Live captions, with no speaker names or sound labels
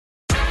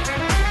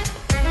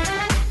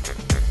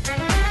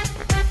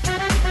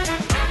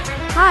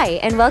Hi,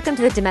 and welcome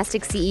to the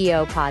Domestic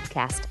CEO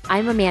podcast.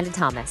 I'm Amanda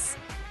Thomas.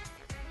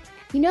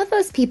 You know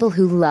those people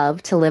who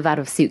love to live out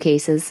of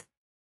suitcases?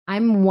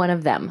 I'm one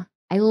of them.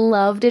 I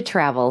love to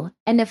travel,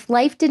 and if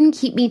life didn't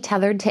keep me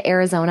tethered to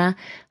Arizona,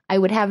 I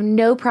would have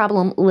no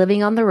problem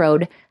living on the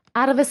road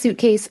out of a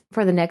suitcase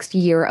for the next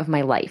year of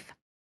my life.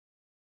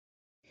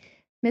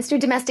 Mr.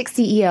 Domestic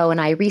CEO and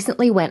I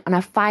recently went on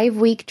a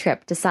 5-week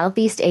trip to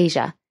Southeast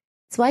Asia,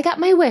 so I got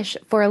my wish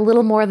for a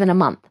little more than a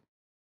month.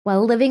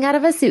 While living out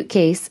of a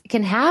suitcase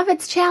can have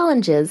its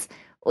challenges,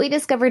 we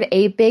discovered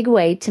a big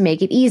way to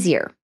make it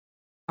easier.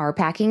 Our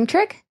packing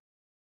trick?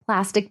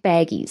 Plastic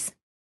baggies.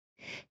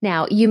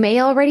 Now, you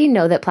may already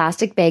know that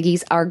plastic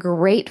baggies are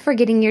great for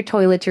getting your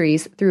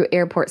toiletries through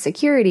airport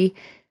security,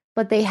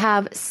 but they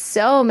have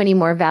so many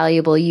more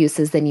valuable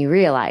uses than you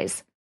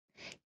realize.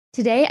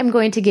 Today, I'm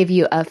going to give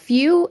you a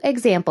few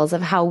examples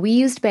of how we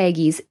used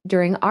baggies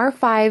during our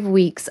 5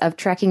 weeks of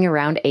trekking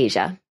around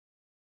Asia.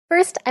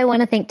 First, I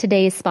want to thank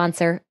today's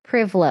sponsor,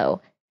 Privlo.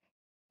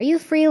 Are you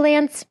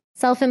freelance,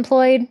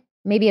 self-employed,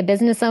 maybe a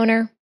business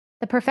owner?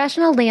 The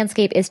professional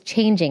landscape is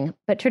changing,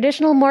 but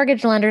traditional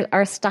mortgage lenders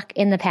are stuck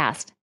in the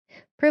past.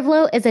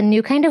 Privlo is a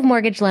new kind of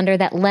mortgage lender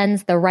that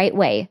lends the right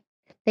way.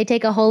 They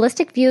take a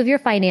holistic view of your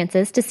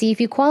finances to see if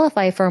you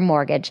qualify for a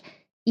mortgage,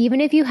 even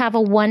if you have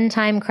a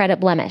one-time credit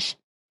blemish.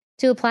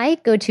 To apply,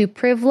 go to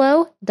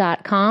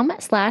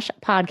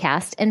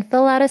privlo.com/podcast and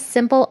fill out a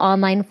simple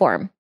online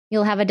form.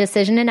 You'll have a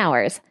decision in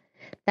hours.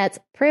 That's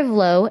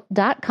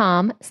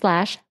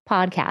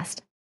privlo.com/podcast.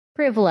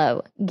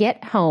 Privlo,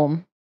 get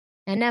home.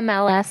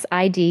 NMLS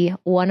ID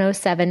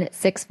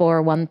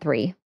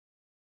 1076413.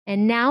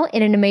 And now,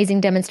 in an amazing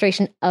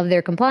demonstration of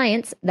their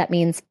compliance, that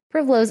means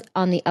Privlo's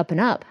on the up and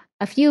up,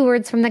 a few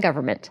words from the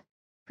government.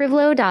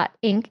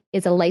 Privlo.inc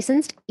is a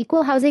licensed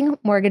equal housing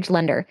mortgage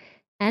lender.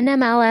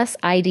 NMLS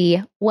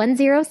ID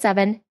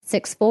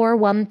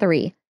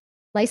 1076413,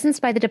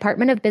 licensed by the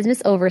Department of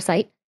Business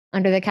Oversight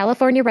under the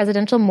California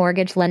Residential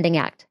Mortgage Lending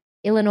Act,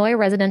 Illinois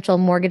Residential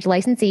Mortgage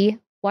Licensee,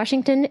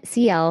 Washington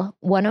CL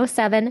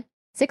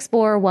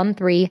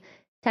 1076413,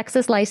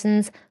 Texas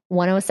License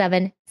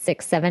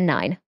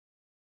 107679.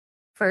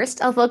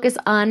 First, I'll focus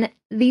on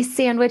the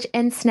sandwich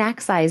and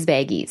snack size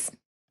baggies.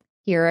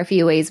 Here are a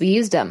few ways we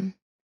used them.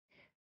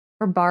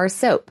 For bar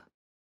soap.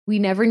 We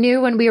never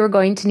knew when we were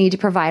going to need to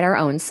provide our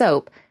own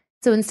soap,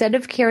 so instead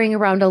of carrying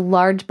around a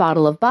large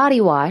bottle of body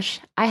wash,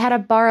 I had a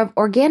bar of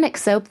organic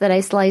soap that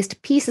I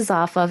sliced pieces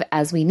off of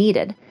as we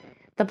needed.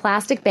 The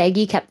plastic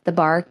baggie kept the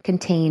bar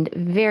contained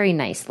very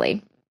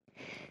nicely.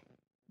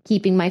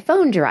 Keeping my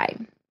phone dry.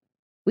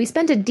 We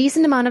spent a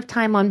decent amount of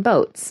time on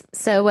boats,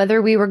 so whether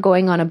we were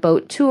going on a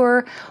boat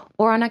tour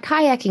or on a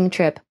kayaking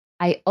trip,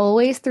 I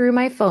always threw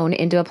my phone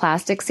into a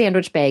plastic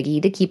sandwich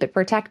baggie to keep it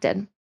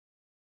protected.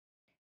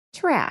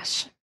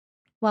 Trash.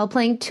 While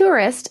playing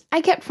tourist, I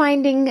kept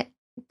finding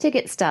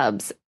ticket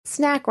stubs,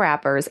 snack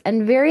wrappers,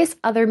 and various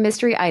other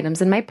mystery items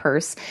in my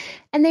purse,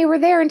 and they were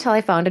there until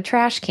I found a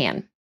trash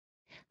can.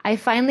 I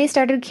finally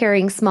started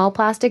carrying small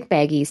plastic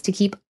baggies to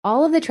keep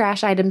all of the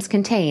trash items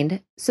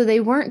contained, so they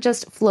weren't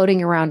just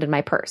floating around in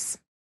my purse.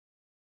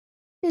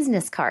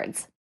 Business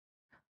cards.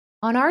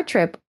 On our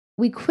trip,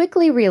 we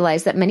quickly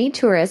realized that many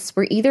tourists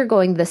were either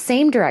going the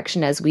same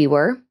direction as we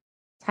were,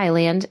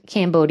 Thailand,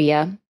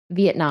 Cambodia,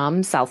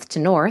 Vietnam, south to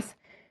north,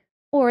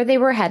 or they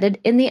were headed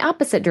in the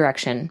opposite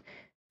direction,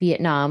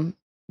 Vietnam,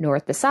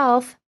 north to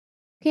south,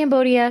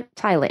 Cambodia,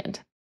 Thailand.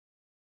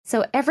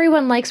 So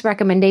everyone likes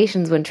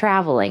recommendations when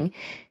traveling,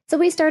 so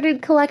we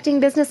started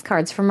collecting business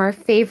cards from our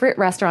favorite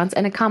restaurants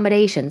and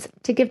accommodations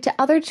to give to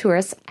other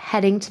tourists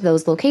heading to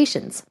those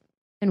locations.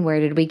 And where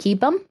did we keep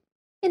them?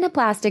 In a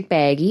plastic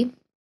baggie.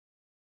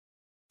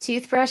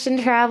 Toothbrush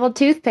and travel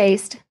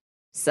toothpaste.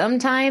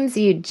 Sometimes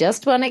you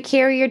just want to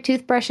carry your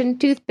toothbrush and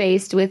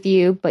toothpaste with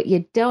you, but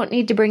you don't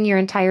need to bring your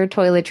entire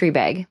toiletry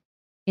bag.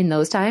 In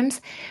those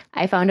times,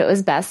 I found it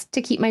was best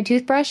to keep my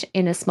toothbrush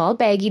in a small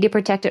baggie to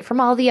protect it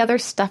from all the other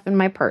stuff in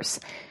my purse.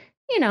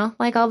 You know,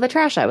 like all the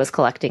trash I was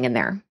collecting in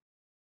there.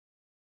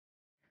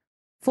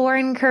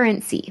 Foreign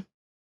currency.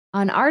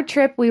 On our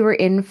trip, we were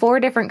in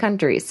 4 different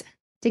countries.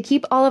 To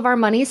keep all of our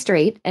money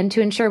straight and to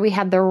ensure we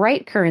had the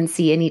right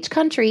currency in each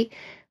country,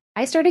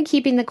 I started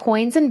keeping the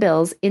coins and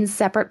bills in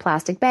separate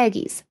plastic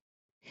baggies.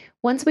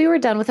 Once we were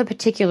done with a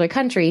particular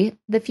country,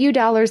 the few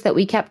dollars that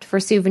we kept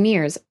for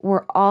souvenirs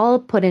were all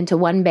put into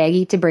one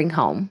baggie to bring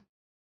home.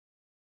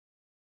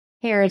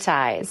 Hair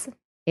ties.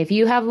 If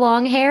you have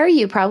long hair,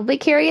 you probably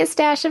carry a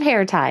stash of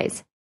hair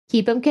ties.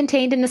 Keep them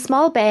contained in a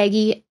small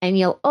baggie, and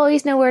you'll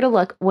always know where to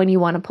look when you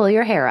want to pull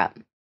your hair up.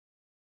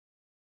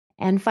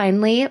 And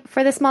finally,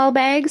 for the small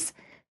bags,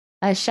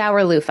 a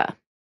shower loofah.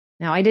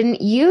 Now, I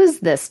didn't use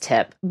this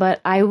tip,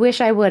 but I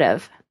wish I would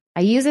have.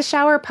 I use a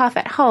shower puff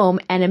at home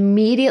and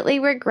immediately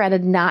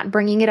regretted not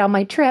bringing it on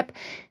my trip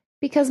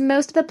because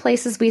most of the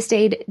places we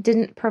stayed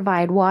didn't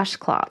provide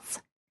washcloths.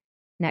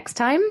 Next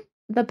time,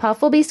 the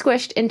puff will be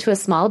squished into a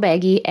small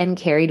baggie and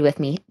carried with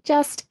me,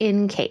 just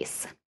in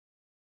case.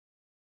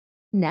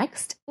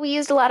 Next, we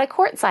used a lot of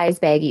quart-size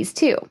baggies,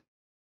 too.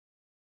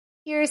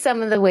 Here are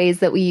some of the ways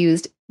that we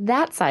used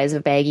that size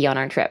of baggie on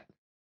our trip.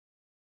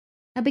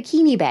 A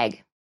bikini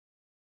bag.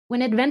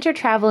 When adventure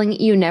traveling,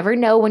 you never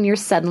know when you're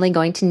suddenly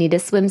going to need a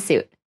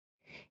swimsuit.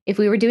 If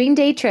we were doing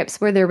day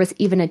trips where there was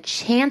even a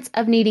chance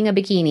of needing a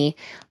bikini,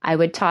 I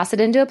would toss it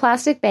into a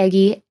plastic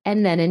baggie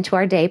and then into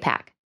our day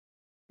pack.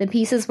 The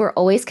pieces were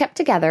always kept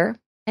together,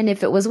 and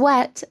if it was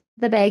wet,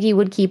 the baggie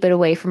would keep it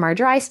away from our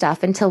dry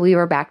stuff until we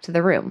were back to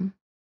the room.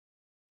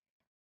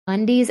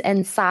 Undies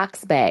and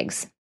socks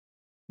bags.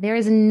 There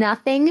is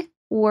nothing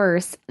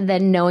worse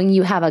than knowing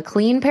you have a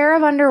clean pair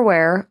of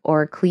underwear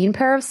or a clean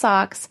pair of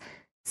socks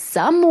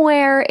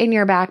somewhere in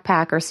your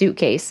backpack or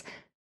suitcase,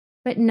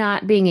 but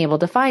not being able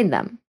to find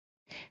them.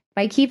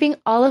 By keeping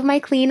all of my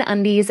clean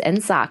undies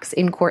and socks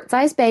in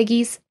quart-sized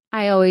baggies,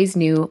 I always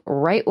knew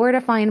right where to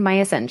find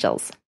my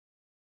essentials.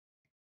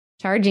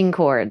 Charging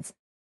cords.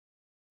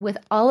 With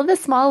all of the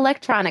small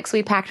electronics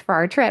we packed for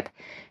our trip,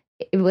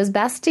 it was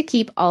best to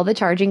keep all the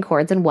charging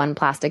cords in one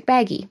plastic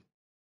baggie.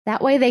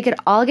 That way they could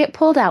all get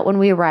pulled out when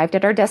we arrived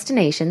at our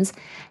destinations,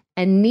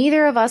 and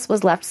neither of us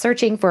was left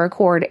searching for a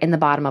cord in the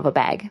bottom of a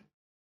bag.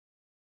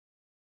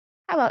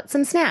 How about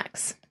some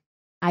snacks?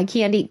 I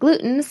can't eat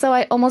gluten, so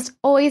I almost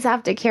always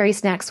have to carry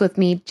snacks with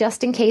me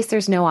just in case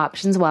there's no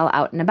options while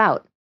out and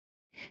about.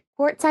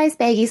 Quart-sized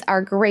baggies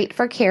are great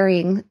for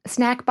carrying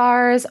snack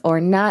bars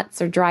or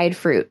nuts or dried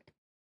fruit.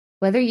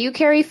 Whether you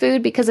carry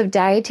food because of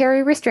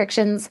dietary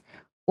restrictions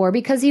or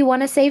because you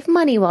want to save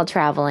money while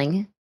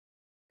traveling,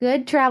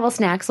 good travel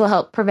snacks will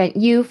help prevent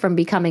you from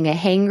becoming a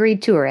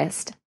hangry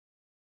tourist.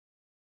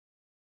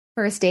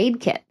 First aid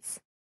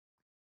kits.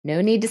 No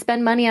need to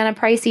spend money on a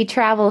pricey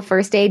travel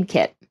first aid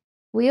kit.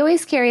 We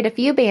always carried a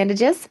few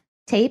bandages,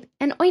 tape,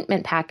 and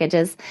ointment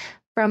packages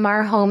from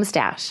our home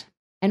stash,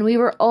 and we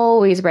were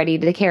always ready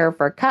to care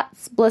for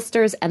cuts,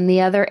 blisters, and the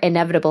other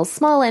inevitable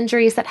small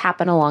injuries that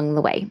happen along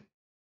the way.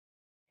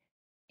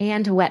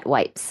 And wet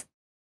wipes.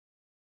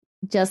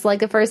 Just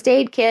like a first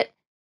aid kit,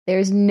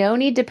 there's no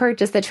need to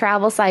purchase the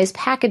travel-sized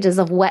packages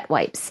of wet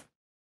wipes.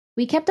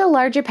 We kept a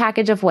larger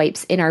package of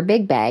wipes in our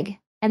big bag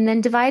and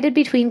then divided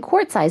between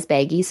quart-sized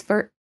baggies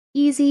for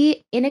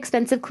easy,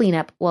 inexpensive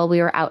cleanup while we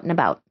were out and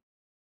about.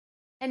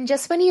 And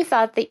just when you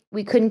thought that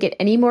we couldn't get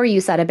any more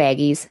use out of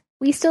baggies,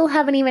 we still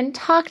haven't even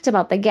talked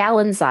about the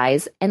gallon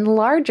size and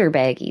larger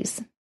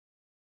baggies.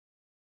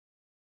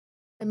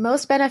 The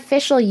most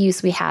beneficial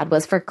use we had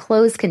was for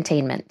clothes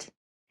containment.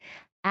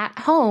 At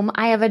home,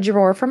 I have a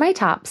drawer for my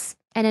tops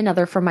and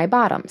another for my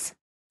bottoms.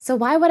 So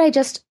why would I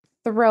just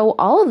throw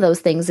all of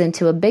those things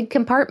into a big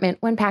compartment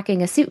when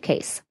packing a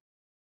suitcase?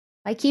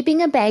 By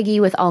keeping a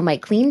baggie with all my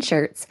clean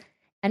shirts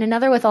and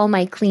another with all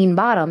my clean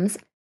bottoms,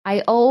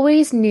 I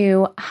always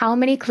knew how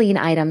many clean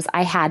items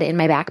I had in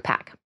my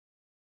backpack.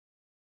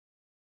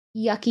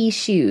 Yucky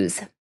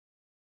shoes.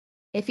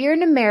 If you're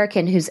an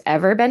American who's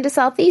ever been to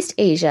Southeast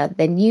Asia,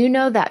 then you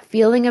know that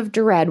feeling of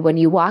dread when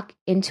you walk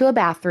into a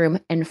bathroom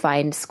and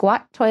find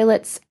squat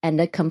toilets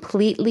and a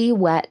completely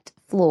wet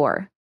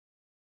floor.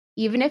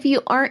 Even if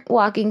you aren't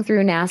walking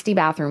through nasty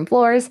bathroom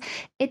floors,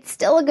 it's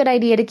still a good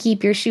idea to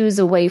keep your shoes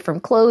away from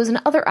clothes and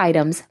other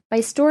items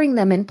by storing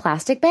them in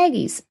plastic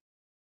baggies.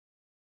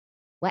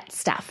 Wet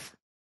stuff.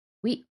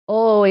 We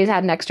always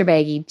had an extra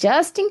baggie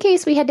just in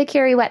case we had to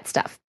carry wet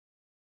stuff.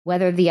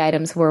 Whether the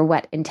items were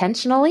wet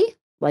intentionally,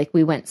 like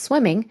we went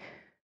swimming,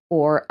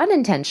 or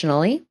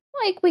unintentionally,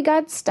 like we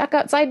got stuck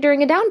outside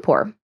during a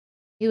downpour.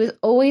 It was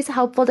always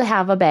helpful to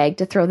have a bag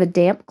to throw the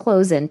damp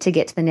clothes in to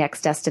get to the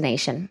next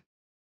destination.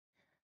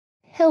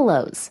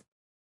 Pillows.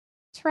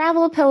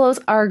 Travel pillows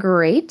are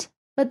great,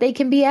 but they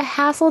can be a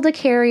hassle to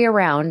carry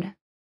around.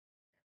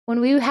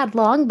 When we had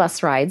long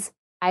bus rides,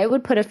 I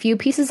would put a few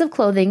pieces of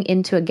clothing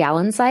into a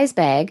gallon-sized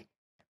bag,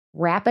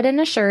 wrap it in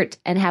a shirt,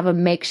 and have a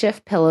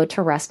makeshift pillow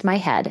to rest my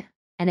head,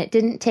 and it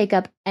didn't take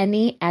up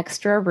any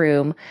extra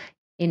room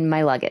in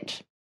my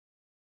luggage.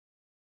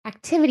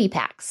 Activity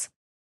packs.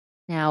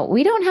 Now,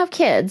 we don't have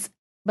kids,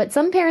 but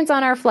some parents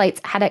on our flights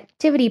had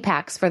activity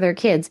packs for their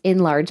kids in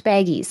large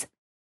baggies.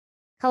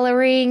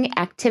 Coloring,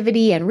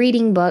 activity, and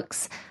reading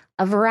books,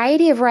 a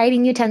variety of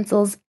writing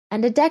utensils,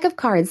 and a deck of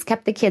cards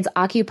kept the kids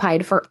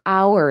occupied for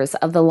hours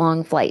of the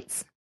long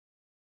flights.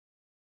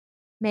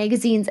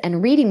 Magazines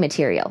and reading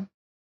material.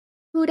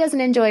 Who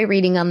doesn't enjoy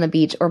reading on the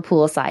beach or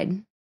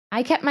poolside?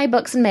 I kept my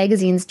books and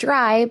magazines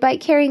dry by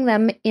carrying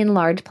them in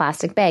large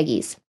plastic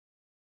baggies.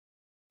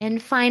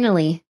 And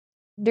finally,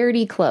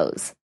 dirty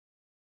clothes.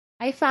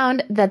 I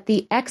found that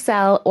the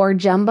XL or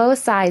jumbo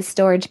size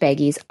storage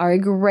baggies are a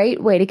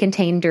great way to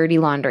contain dirty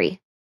laundry.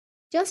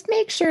 Just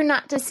make sure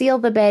not to seal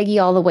the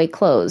baggie all the way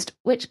closed,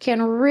 which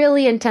can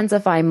really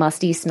intensify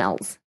musty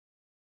smells.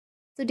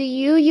 So do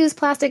you use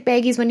plastic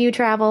baggies when you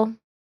travel?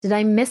 Did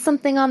I miss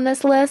something on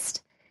this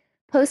list?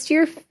 Post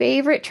your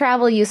favorite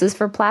travel uses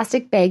for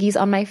plastic baggies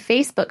on my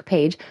Facebook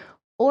page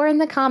or in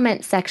the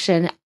comments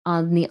section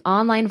on the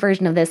online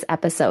version of this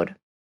episode.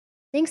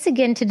 Thanks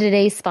again to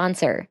today's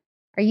sponsor.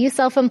 Are you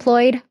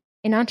self-employed,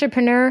 an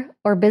entrepreneur,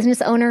 or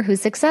business owner who's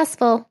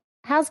successful,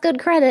 has good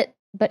credit,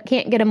 but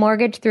can't get a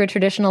mortgage through a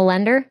traditional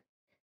lender?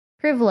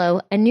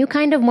 Privlo, a new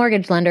kind of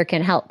mortgage lender,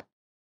 can help.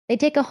 They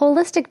take a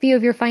holistic view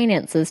of your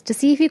finances to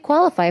see if you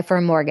qualify for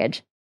a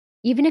mortgage.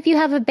 Even if you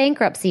have a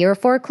bankruptcy or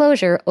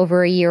foreclosure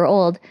over a year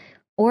old,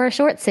 or a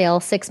short sale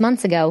 6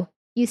 months ago,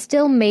 you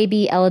still may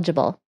be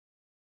eligible.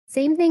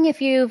 Same thing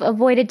if you've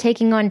avoided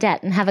taking on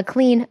debt and have a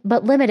clean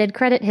but limited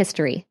credit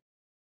history.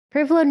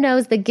 Privlo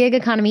knows the gig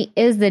economy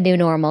is the new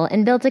normal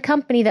and built a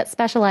company that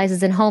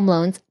specializes in home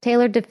loans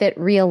tailored to fit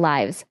real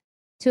lives.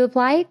 To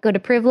apply, go to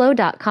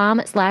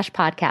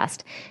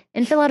privlo.com/podcast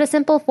and fill out a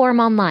simple form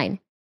online.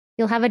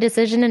 You'll have a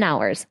decision in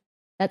hours.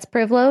 That's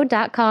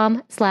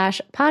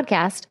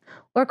privlo.com/podcast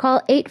or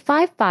call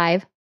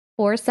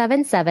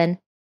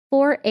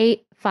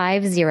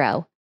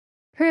 855-477-4850.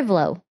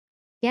 Privlo.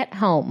 Get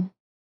home.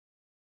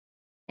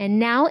 And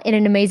now, in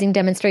an amazing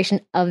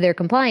demonstration of their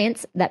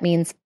compliance, that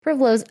means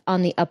Privlo's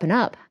on the up and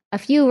up, a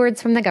few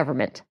words from the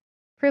government.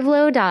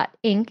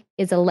 Privlo.Inc.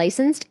 is a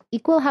licensed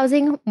equal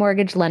housing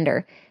mortgage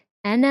lender,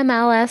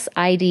 NMLS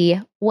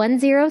ID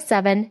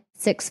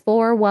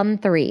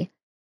 1076413,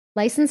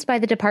 licensed by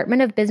the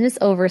Department of Business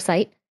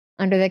Oversight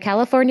under the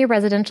California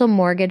Residential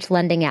Mortgage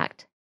Lending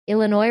Act,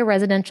 Illinois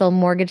Residential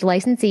Mortgage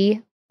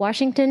Licensee,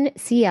 Washington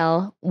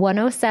CL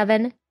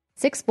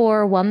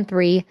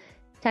 1076413,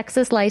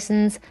 Texas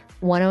License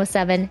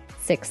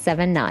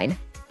 107679.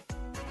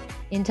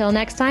 Until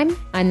next time,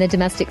 I'm the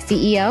Domestic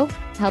CEO,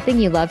 helping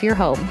you love your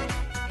home.